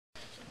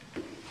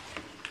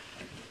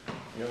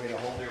You want me to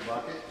hold your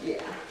bucket?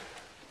 Yeah.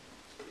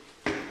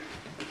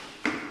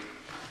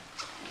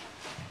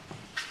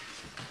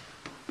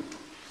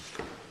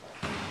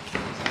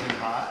 Is it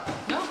hot?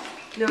 No.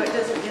 No, it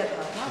doesn't get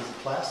hot. Because the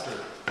plaster,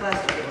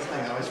 Plastic one gets thing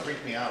that hot. always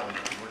freaked me out when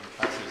working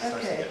plaster, it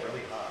starts to Okay. get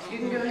really hot. You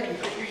can go ahead and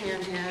put your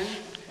hand in.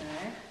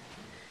 Okay.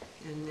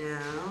 And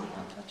now,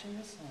 Not touching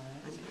the side.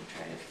 I'm going to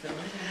try to fill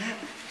it up.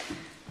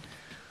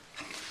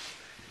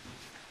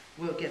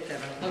 We'll get that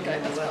off. Okay,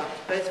 that's fine.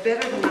 But it's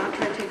better to not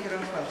try to take it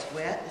off while it's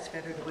wet. It's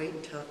better to wait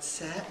until it's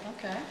set.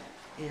 Okay.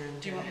 And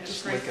Do you want me to Just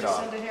scrape lick it this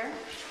off. into here?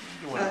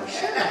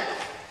 sure.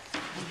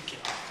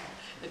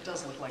 It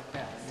does look like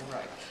that, you're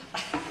right.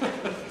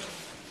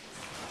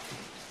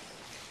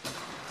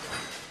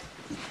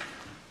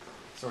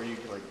 So are you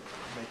like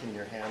making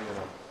your hand in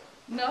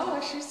a... No,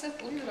 she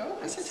said leave it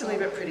open. I said to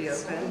leave it pretty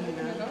So open, you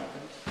leaving it know.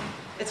 open.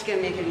 It's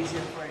going to make it easier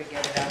for her to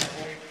get it out of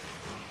there.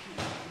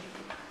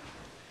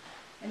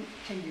 And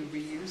can you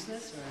reuse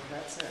this, or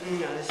that's it?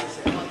 No, this is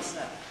it. Once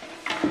set.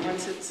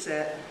 Once it's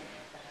set,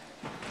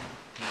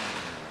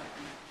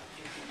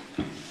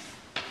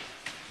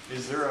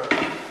 Is there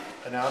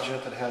an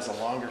alginate that has a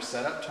longer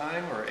setup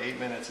time, or 8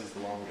 minutes is the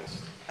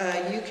longest?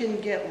 you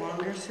can get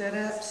longer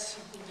setups.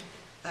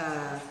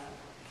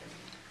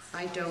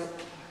 I don't,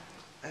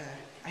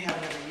 I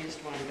haven't ever used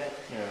one, but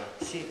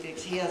Yeah. see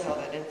if he has all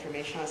that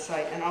information on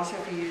site. And also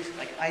if you use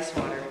like ice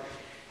water,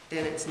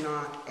 then it's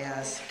not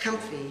as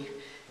comfy.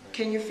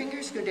 Can your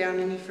fingers go down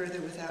any further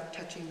without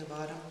touching the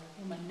bottom?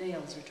 Well, my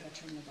nails are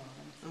touching the bottom.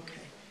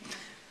 Okay.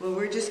 Well,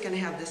 we're just going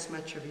to have this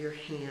much of your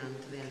hand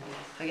then.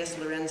 I guess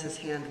Lorenza's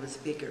hand was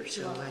bigger,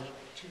 so I...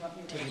 Do you want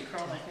me to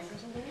curl my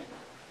fingers a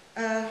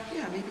little?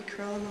 yeah, maybe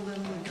curl them a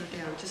little and go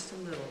down just a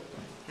little.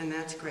 And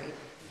that's great.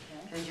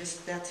 Okay. And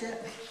just, that's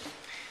it.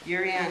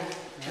 You're in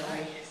till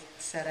we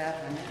set up.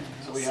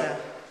 So we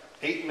have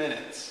 8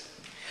 minutes.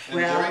 And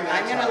Well, during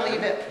that I'm going to time,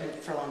 leave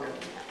it for longer than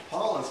that.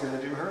 Paula's going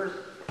to do her...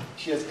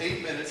 She has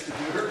 8 minutes to do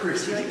her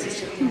Would you like to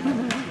presentation. sit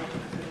down?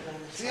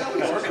 See how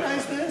we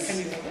organize this?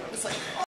 It's like,